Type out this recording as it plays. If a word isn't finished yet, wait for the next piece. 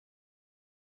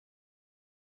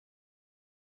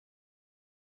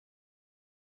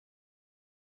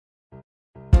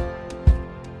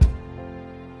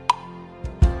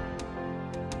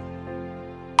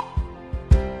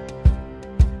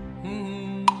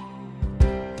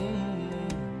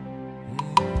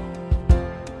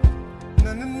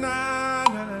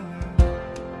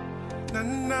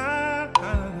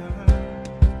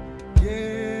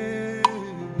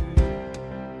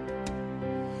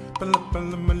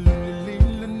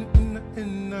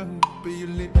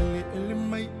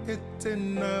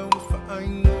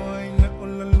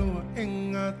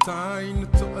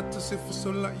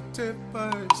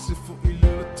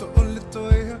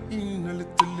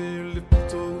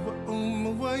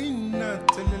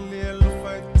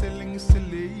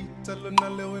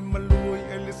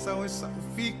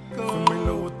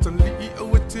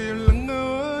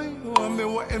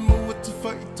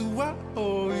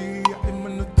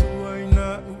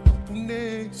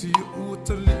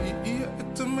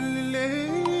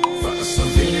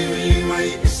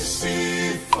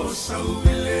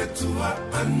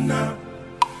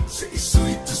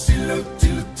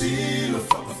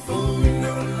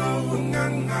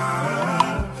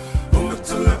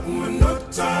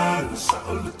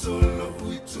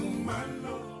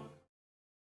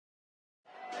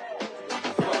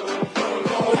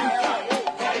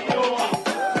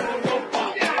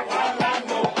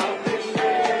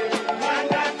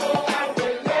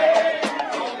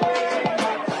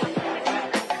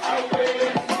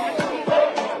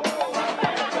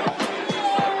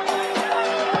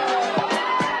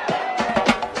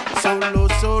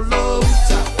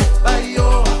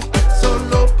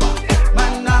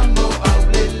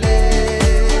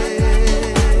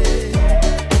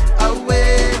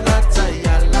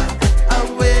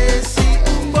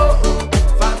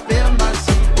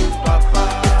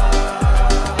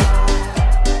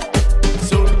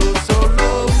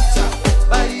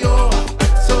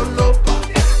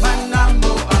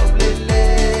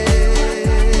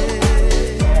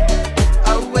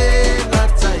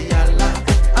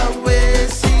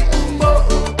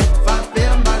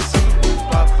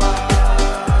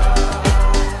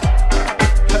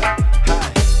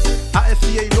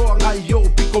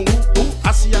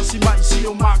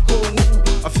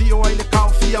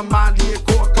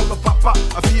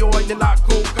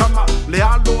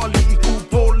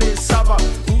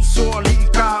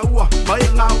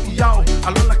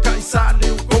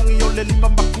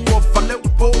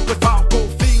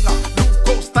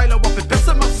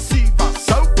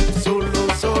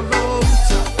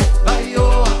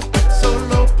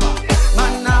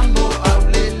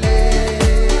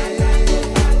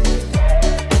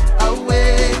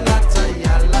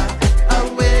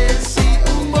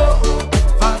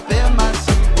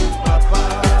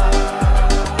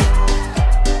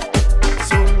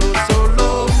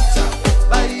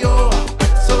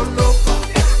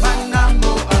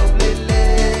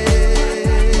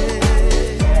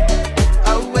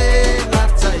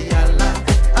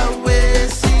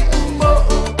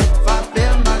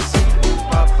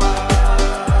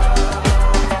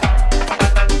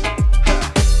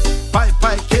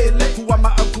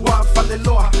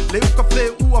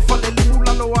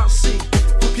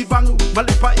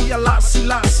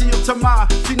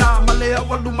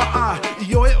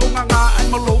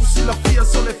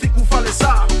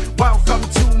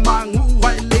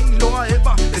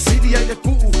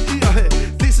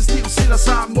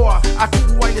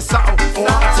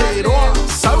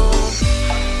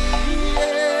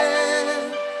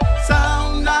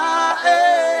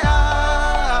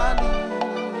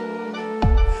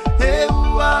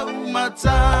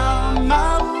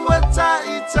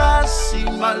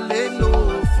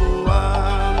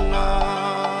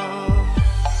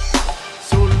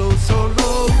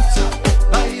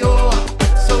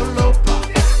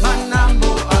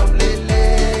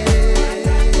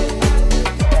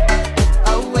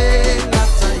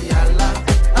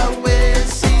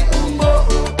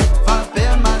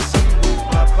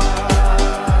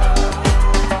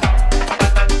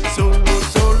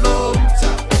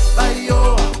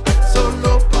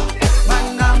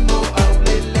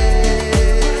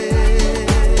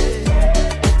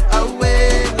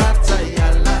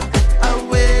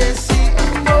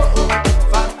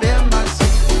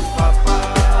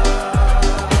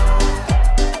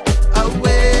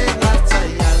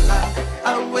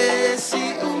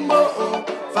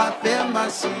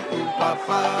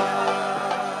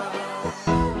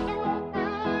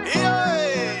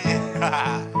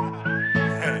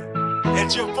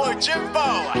It's your boy Jimbo.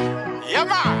 Yeah,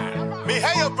 man.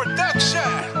 Mihail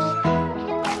Production.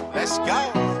 Let's go.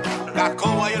 Kako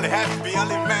ayol happy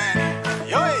ali man.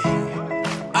 Yoy.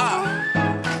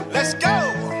 Let's go.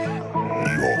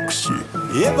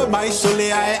 Eva mai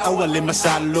sole ai awale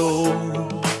masalo.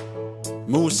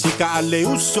 Musika ale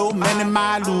uso mene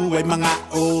malu e mga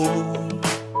o.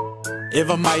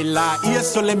 Eva mai la ia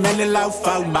sole mene lau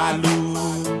fau malu.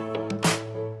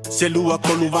 Se lua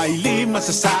kolu vai lima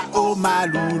sa sao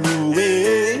malulu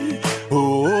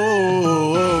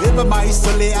Eva mai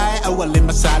sole ai awale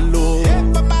masalo.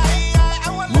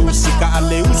 Musika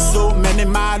ale uso mene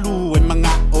malu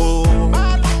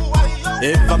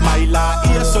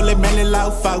lau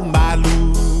fau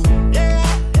malu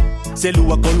Se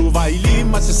lua kolu vai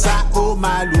lima se sao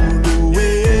malulu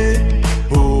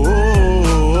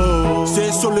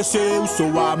Se sole se uso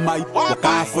wa mai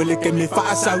Waka fwele ke me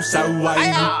faa sau sau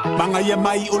ai Manga ia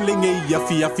mai o le ngei a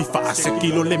fia fifa Se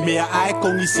kilo le mea ae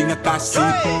kongi singa kasi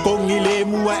Kongi le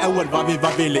mua e awal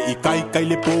vave le i kai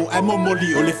le po Ai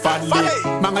momoli o le fale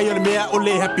Manga ia le mea o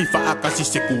le happy faa kasi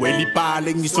Se kueli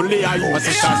pale ngi sole ai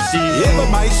masa sasi Eva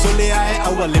mai sole ae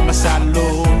awal le masalo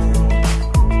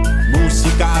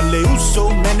Musika le uso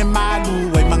mene malu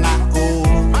ai mga o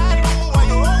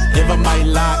Eva mai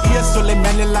la ia sole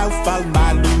mene lau fau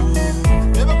malu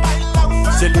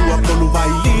Se lua kolu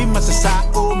vai lima se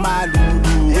sao malu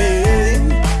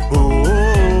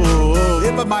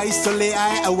Eva mai sole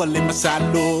ai awa le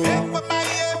masalo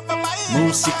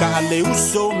Musika le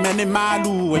uso mene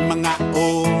malu ai mga o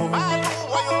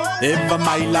Eva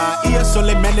mai la ia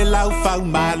sole mene lau fau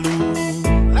malu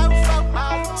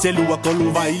Se lua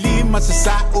kolu vai lima se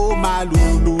sao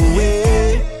malu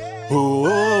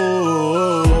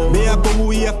Mea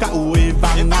kongu ia ka ue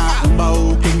vanga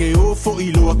Mau kenge o fo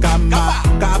ilo a kama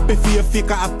Ka ape fia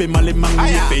ka ape male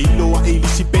mangi Pe ilo a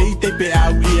ilisi pe i te pe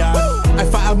aulia Ai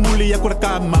faa muli a kura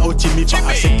kama o chimi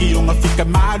Faa seki o nga fika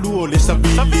malu o le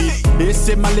savili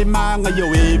Ese male manga yo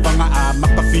e vanga a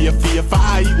Maka fia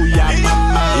faa i uya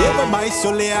mama Eva mai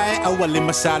sole ae awa le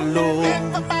masalo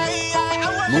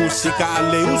Musika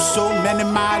le uso mene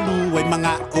malu ai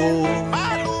mga o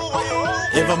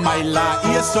Eva mai la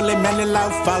ia sole mene lau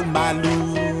fau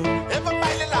malu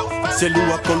Se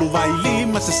lua kolu vai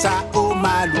lima se sao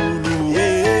malulu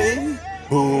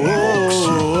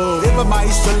Eva mai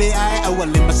sole ai awa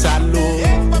le masalo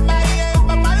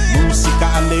Musika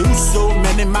le uso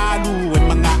mene malu e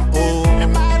mga o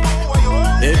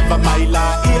Eva mai la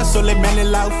ia sole mene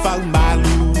lau fau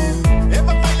malu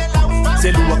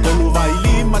Se lua kolu vai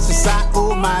lima se sao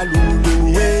malulu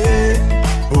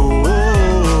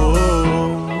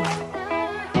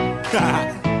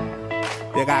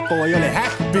They got boy, you're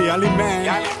happy, Ali man.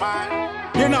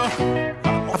 You know,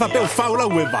 I feel foul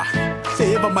with her.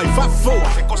 Say, ever my fafo.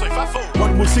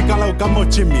 What musica lau kamo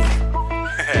chimi.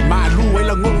 Malu,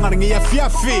 ela ngongar ngia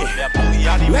fiafi.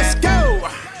 Let's go.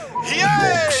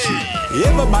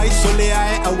 Eva mai sole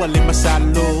ai awale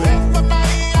masalo.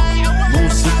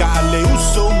 Musica ale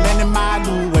uso mene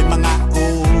malu ai mga o.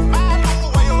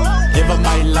 Eva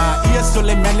mai la ia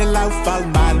sole mene lau fau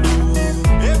malu.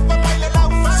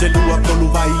 Se lua kolu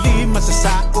vai lima se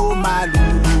sao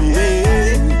malulu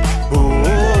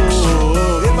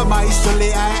Eva mai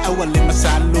sole ai awa le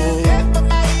masalo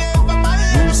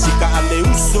Musika ale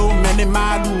uso mene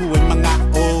malu e mga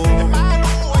o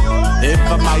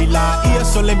Eva mai la ia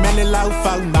sole mene lau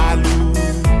fau malu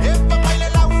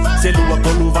Se lua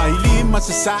kolu vai lima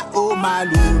se sao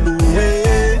malulu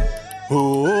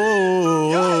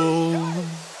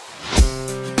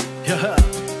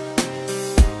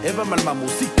Eva malma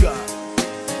música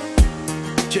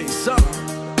J-Song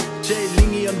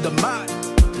J-Lingy on the mic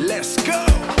Let's go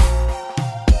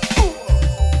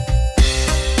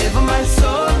Eva mai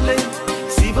sole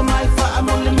Siva mai fa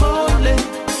mole mole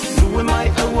Due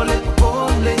mai awale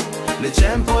pole Le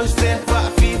tempo ste fa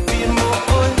fi mo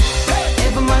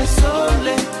Eva mai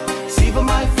sole Siva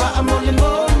mai fa mole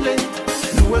mole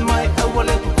Due mai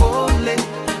awale pole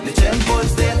Le tempo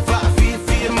ste fa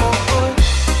fi mo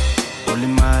Ole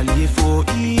mali fo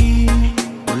i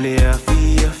Ole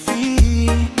afi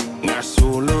Nga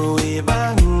solo e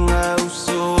banga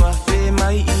uso afe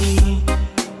mai i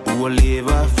Ole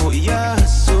va fo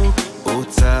yaso O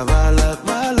tavala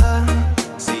bala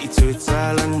Si tu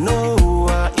tala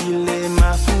noa ile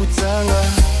mafutanga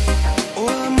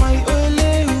Oa mai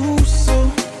ole uso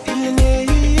Ile ne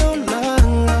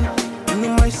iolanga Inu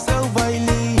mai sau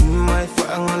baili Mai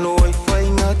faanga loi fai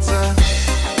ngata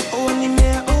Oa ni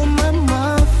mea o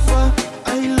mamafa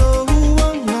Ai lo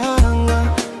uanganga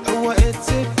Oa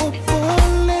ete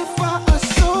popole fa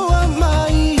asoa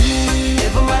mai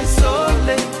Eva mai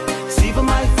sole Siva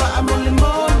mai fa mole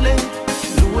mole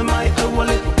Lue mai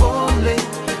awale popole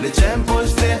Le tempo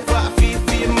ste fa fi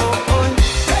mo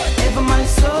Eva mai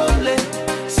sole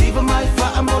Siva mai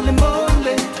fa mole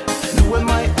mole Lue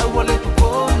mai awale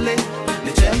popole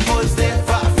Le tempo ste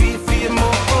fa fi mo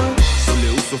Sole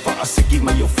uso fa asiki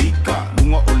mai yo fika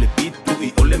Lunga ole pitu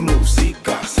I ole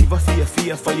musika Siva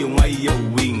fia fa yo ngai yo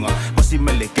winga Masi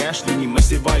mele cash lingi mai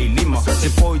se vai lima Se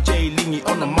boy J-Lingy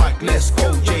on the mic Let's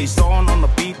go J-Son on the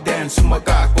beat dance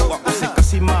Sumaga ko ako se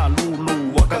kasi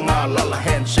malulu Waka nga lala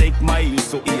handshake mai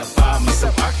uso Ia pa mi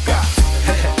sa paka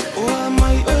Oa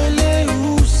mai ole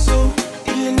uso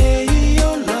Ile ne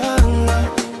iolanga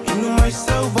Inu mai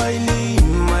sau baili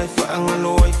Mai faanga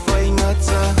loi fai ngata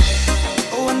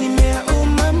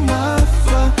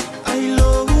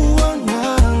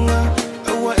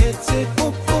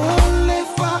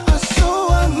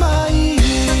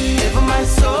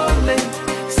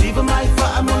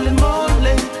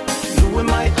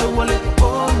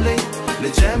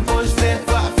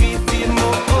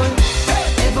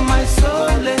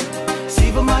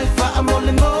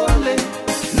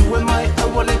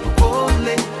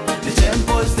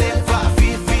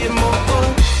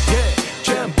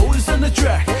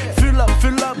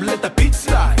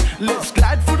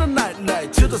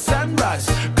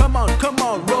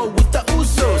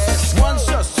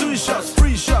shots,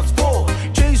 free shots, ball.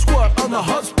 J Squad on the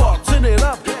hot spot, turn it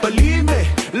up, believe me.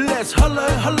 Let's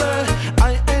holler, holler.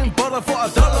 I ain't bother for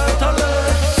 $1, $1.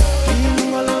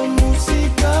 Ilung alam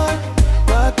musika,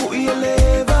 baku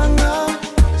ielevanga.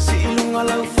 Si ilung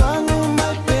alam fangu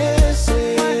mai pese.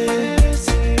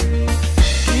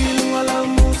 Ilung alam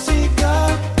musika,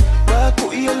 baku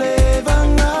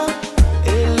ielevanga.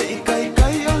 Ele ikai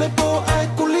kai ole po ai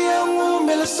kuliangu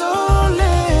mele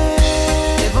sole.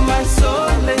 Eva mai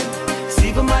sole,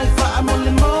 siva mai fa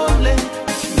mole mole.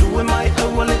 Lue mai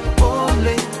awale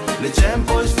pole. Le jam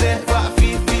boys there fa fi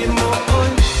mo oi.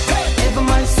 Eva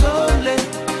mai sole,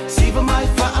 siva mai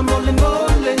fa mole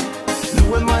mole.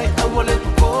 Lue mai awale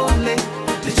pole.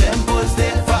 Le jam boys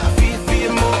there fa fi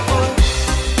mo oi.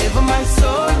 Eva mai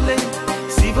sole,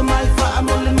 siva mai fa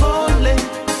mole mole.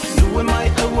 Lue mai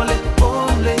awale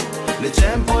pole. Le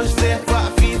jam boys there fa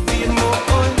fi mo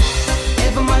oi.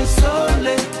 Eva mai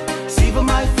sole, siva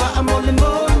mai fa mole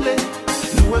mole.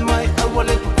 Lue mai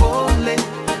awale pole.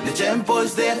 The jam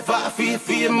boys there for a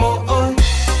fee more.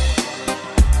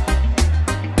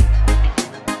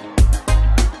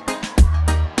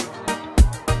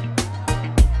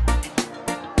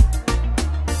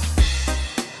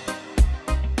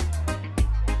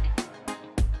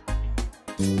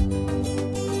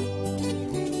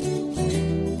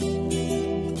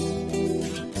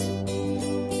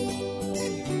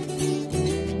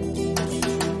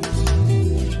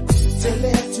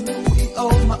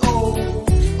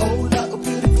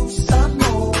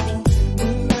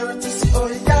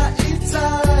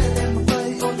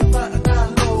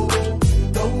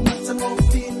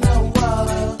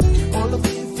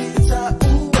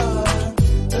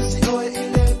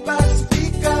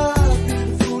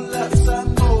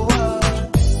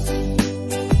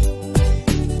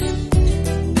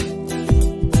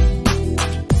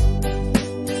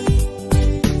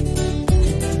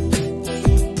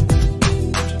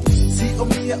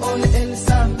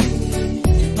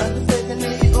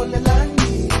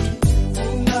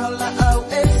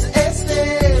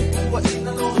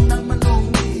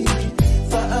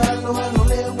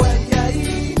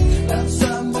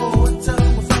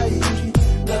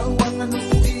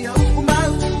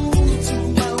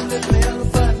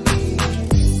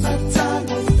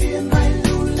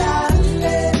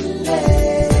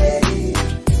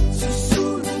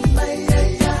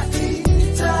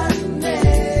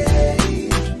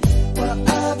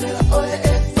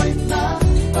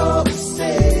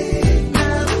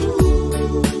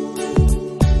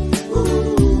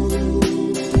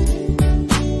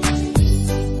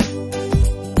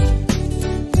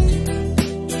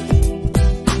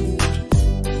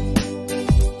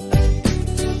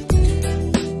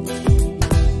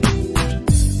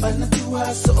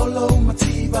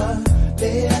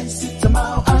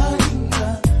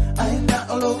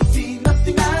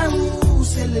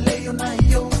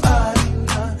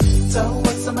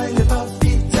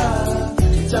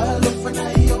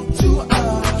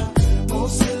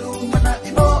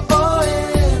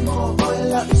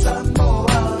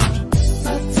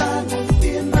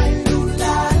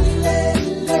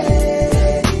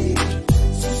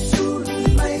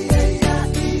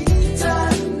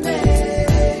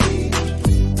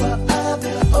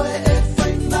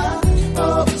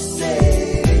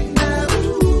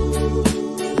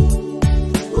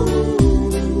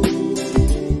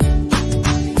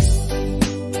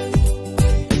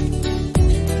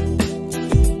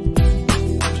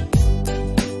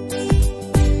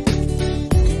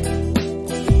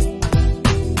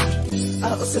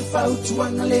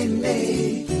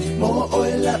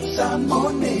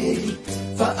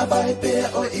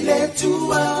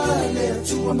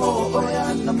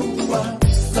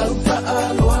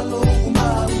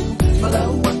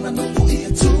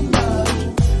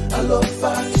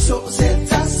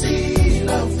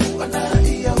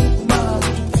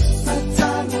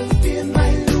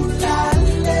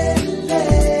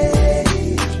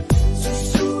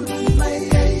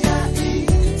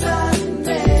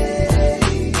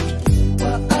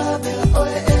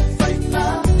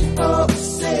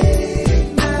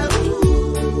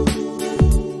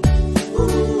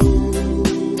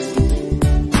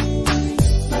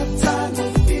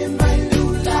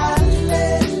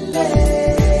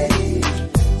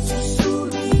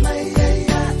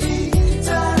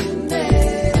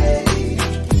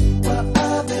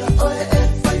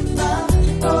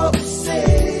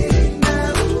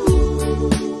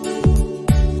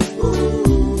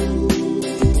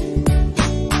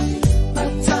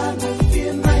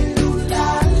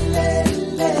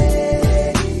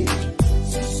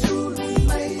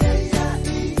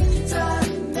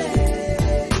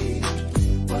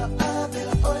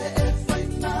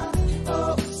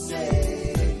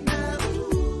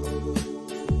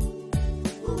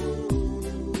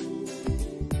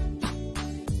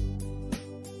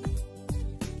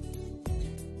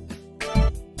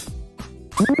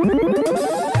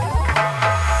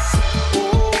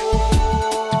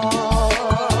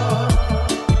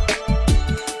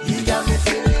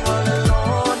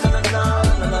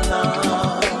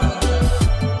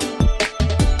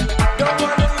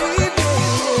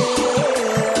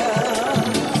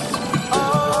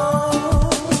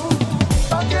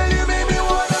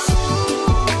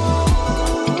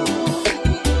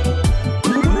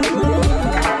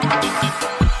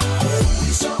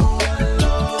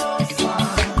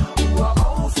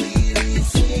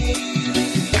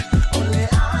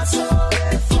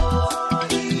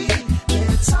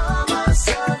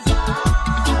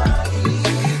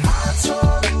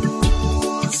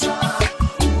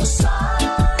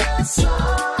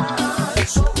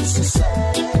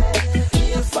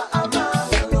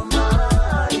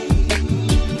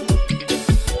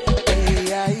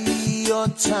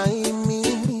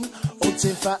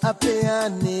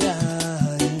 apeane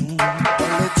ai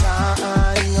ole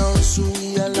tai ngau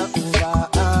suia la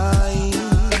urai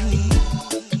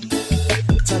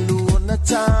taluna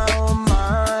tau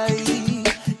mai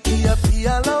ia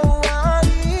pia la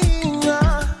wainga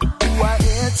wa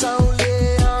e tau le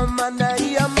amana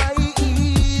ia mai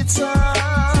ita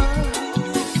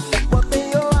wa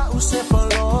peo a use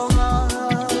polonga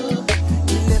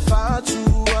ile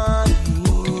fatua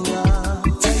ia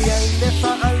tia ile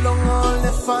fa alongo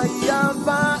le fa ia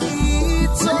ba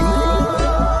ita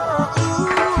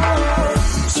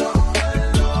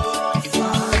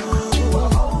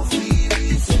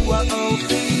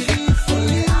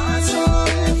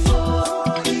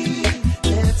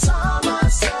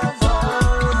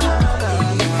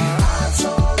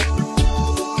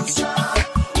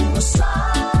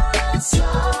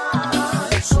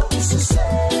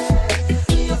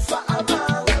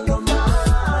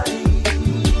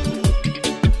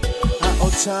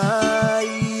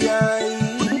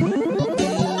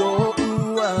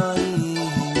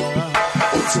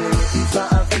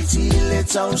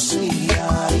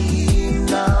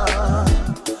Tausiaina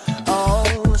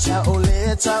oh sa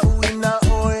oleta uina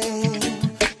oe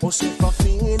o se fa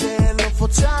fine no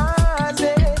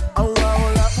fotale au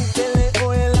la ukele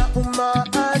oe la uma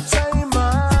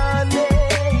ataimane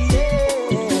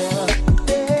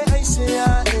yeah I say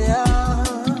yeah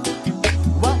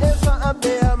whatever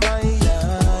abea mai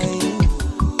ai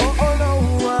oh no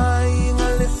wai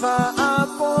ngalefa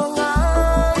aponga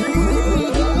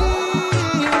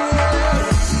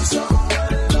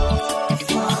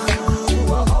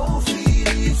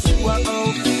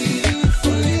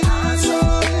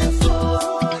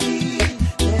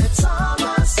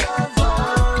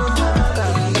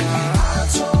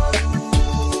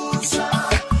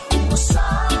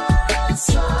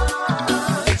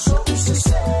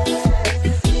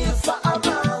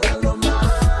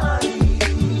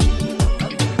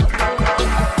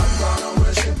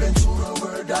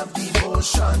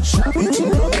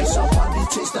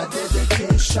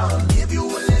give you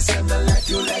a lesson to like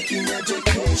you like in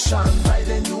education. By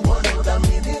then you will know the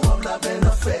meaning of love and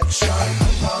affection.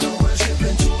 I'm gonna worship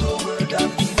into the word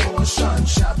of devotion.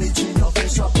 Shove it in your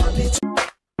face up on it.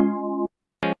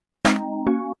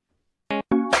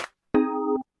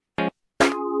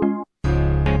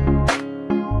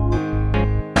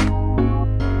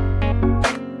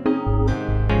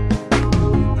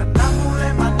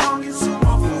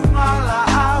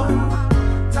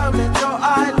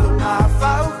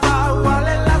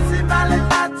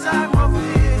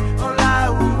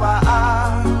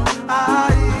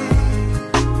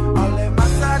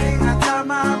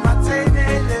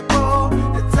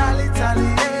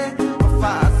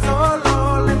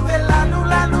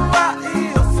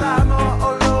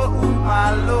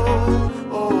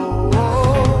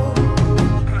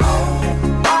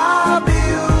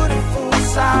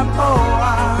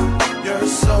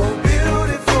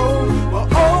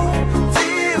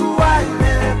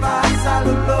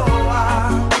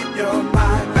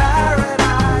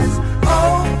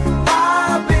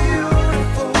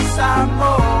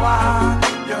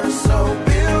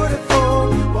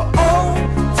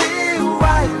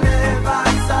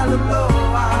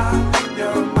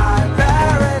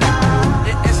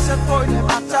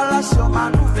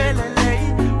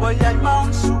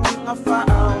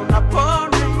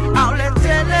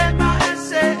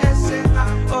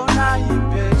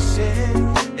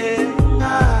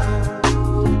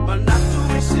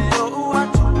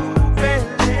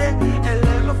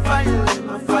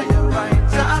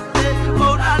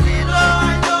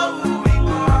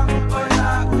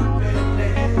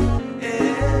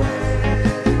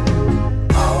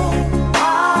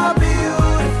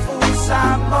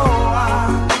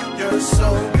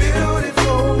 So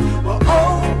beautiful, well,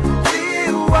 oh,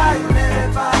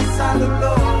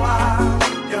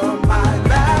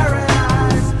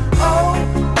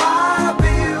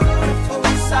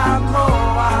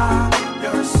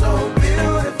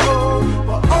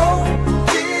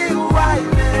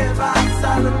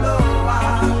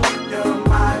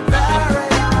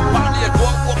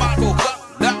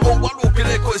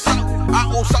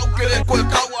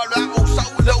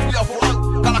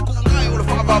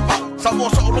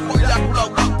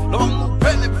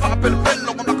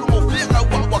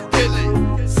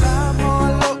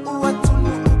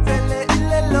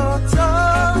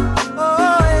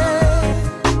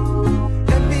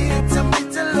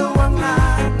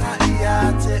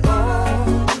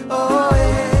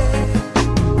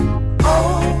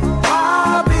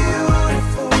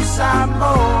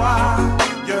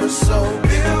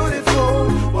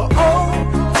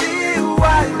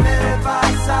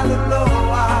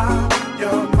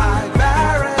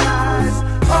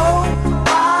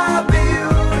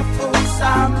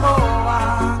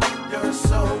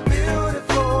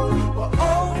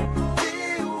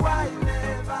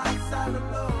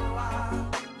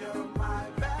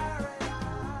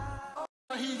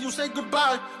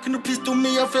 goodbye. Can you please do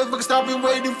me a favor, cause I've been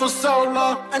waiting for so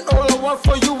long. And all I want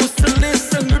for you is to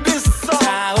listen to this song.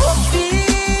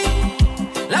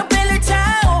 La belle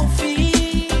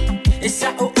taofi, e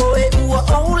sa o e ua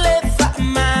o le fa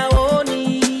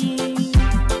maoni.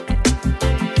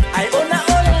 Ai ona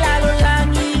ole lalo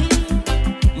langi,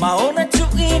 ma ona tu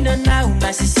ina na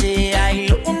una se ai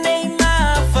lo nei ma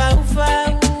fau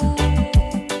fau.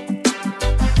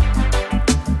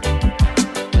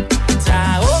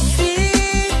 Taofi,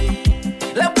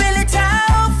 la belle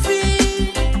taofi,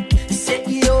 se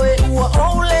io e ua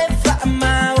o le fa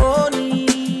maoni.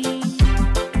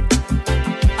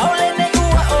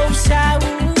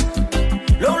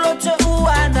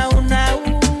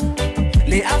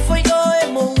 Le afoi o e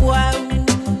mo wau.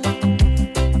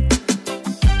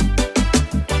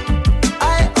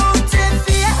 Ai o te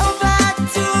fia o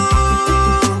vatu,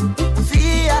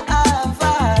 fia a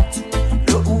vatu.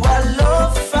 Lo ua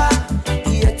lofa,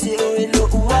 ia te o e lo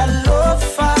ua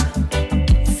lofa.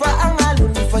 Fa angalo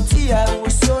ni fatia o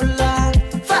sola.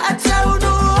 Fa atau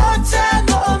no o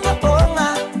tango o mabonga.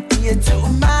 Ia te o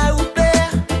maupe,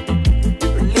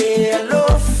 le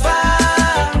alofa.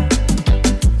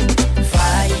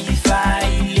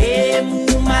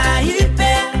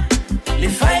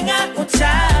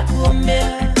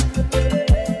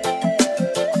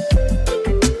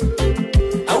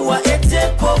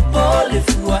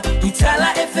 Itala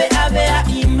efe avea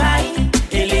imai,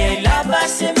 ele la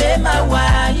base me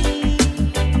mawai.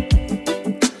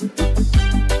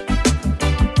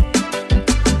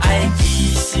 Ai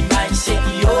kisi mai se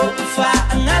yo fa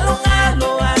ngalo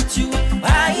ngalo atu,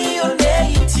 ai o le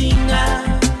itinga.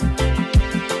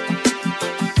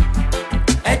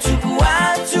 Etu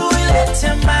atu ile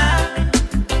tema,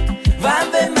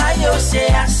 vambe mayo se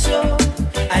aso,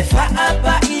 ai fa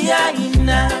apa ia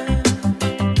ina.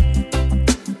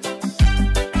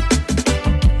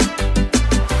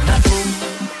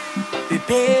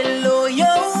 Pelo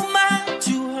yo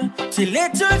matua, te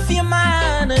leto fia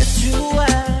mana tua.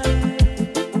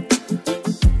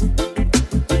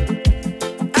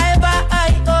 Ai ba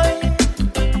ai oi,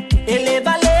 ele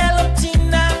vale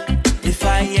alotina, e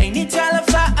fai ai ni tala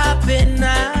fa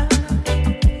apena.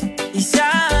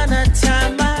 Isana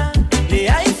tama, le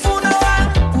ai funa wa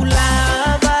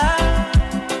ulava.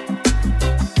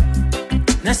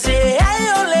 Na se ai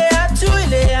ole atu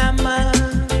ile ama.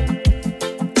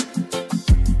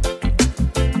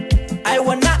 I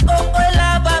wanna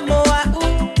lava moa u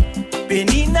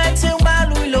benina te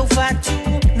malu lo fatu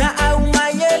na au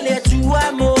mayele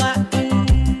tua moa u.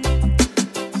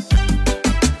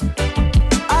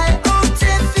 I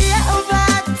te fia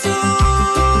avatu,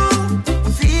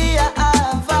 fia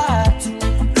avatu.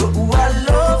 Lo ua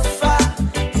lofa,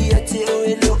 ia te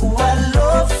oe lo ua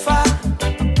lofa.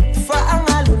 Fa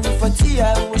angalo ni fatia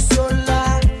o sola.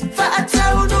 Fa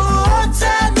atau no o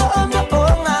tango o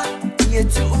mabonga. Ia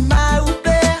tu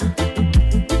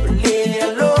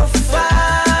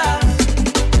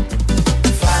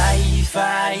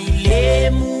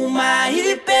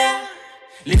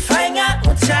le fainga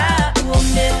o ta o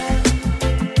me.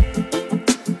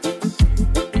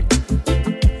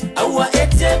 Aua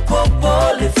ete popo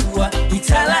le fua,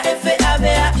 itala efe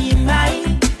avea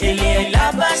imai, ele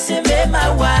la base me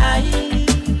mawai.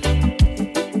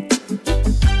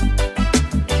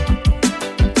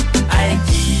 Ai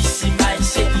kisi mai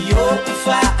se yo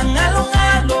fa ngalo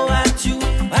ngalo atu,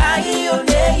 ai o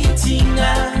le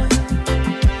itinga.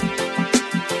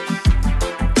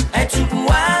 Etu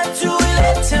atu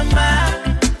tema,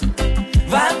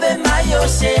 vambe mayo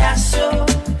se aso,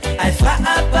 ai fa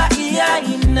apa ia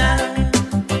ina.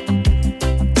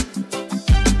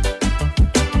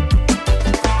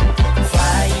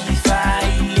 Fai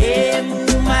le mu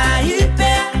mai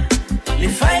pe, le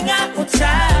fai nga o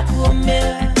ta o me.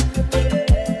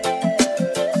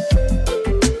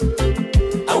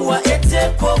 Aua ete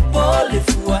popo le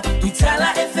fua, itala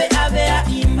efe avea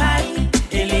imai,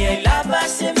 ele la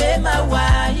base me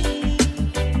mawai.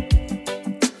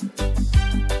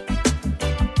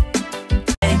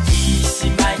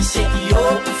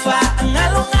 Fa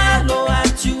ngalo ngalo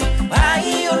atu,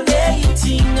 ai o le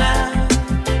itinga.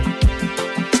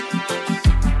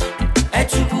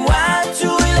 Etu atu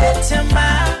ile tema,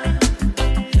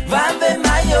 vambe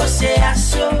mayo se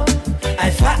aso,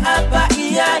 ai fa apa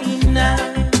ia ina.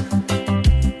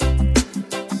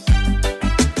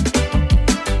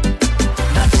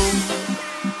 Na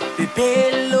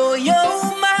pelo yo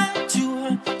matua,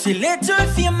 te leto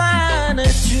fia mana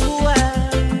tua.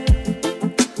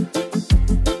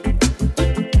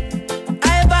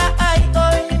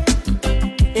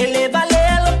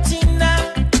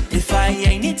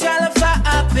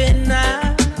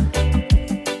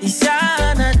 Isa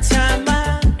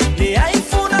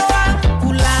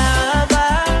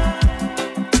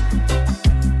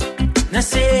Na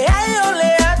se ai ole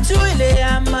atu ile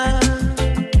ama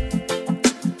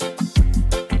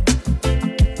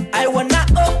I wanna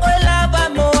lava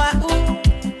moa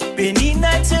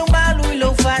Benina te malu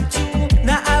ilo fatu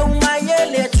Na au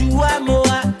mayele tua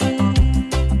moa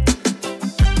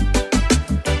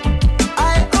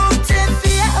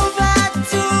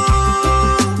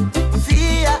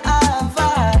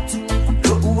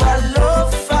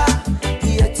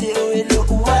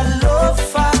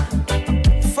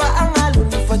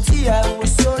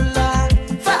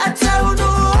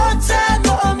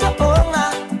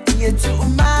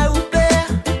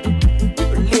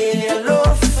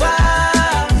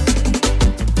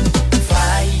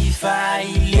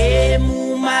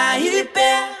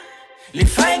Le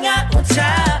fainga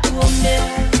uta ume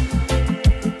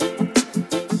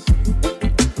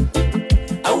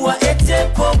Awa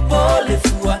ete popo le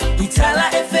fua Itala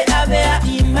efe avea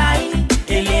imai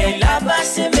Ele laba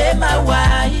se me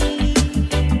mawai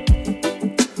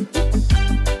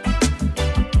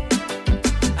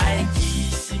Aiki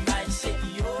si mai se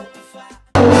iyo ufa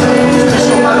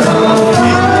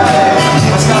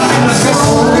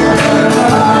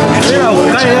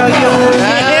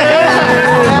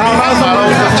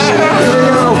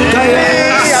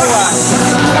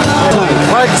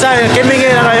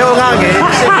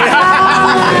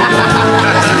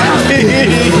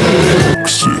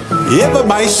Eva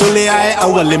mai sole ai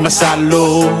awale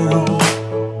masalo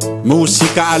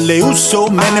Musika ale uso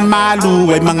mene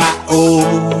malu e mga o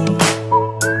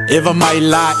Eva mai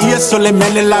la ia sole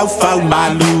mene lau fau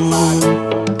malu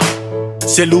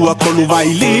Se lua kolu vai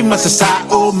lima sa sa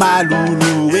o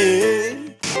malulu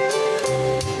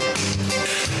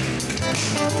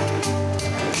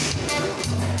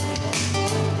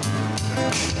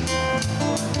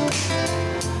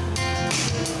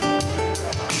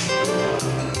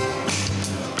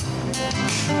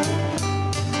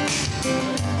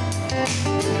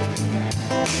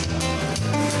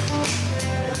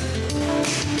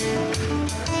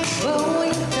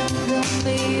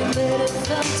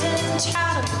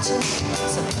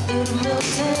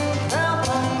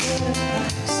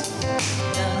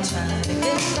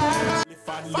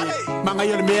Mga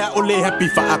yon mea ole happy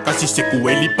fa akasi se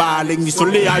kueli paling ni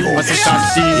sole ai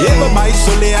masasasi Eva mai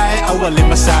sole ai awale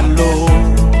masalo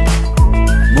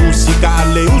Musika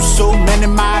ale uso mene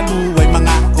malu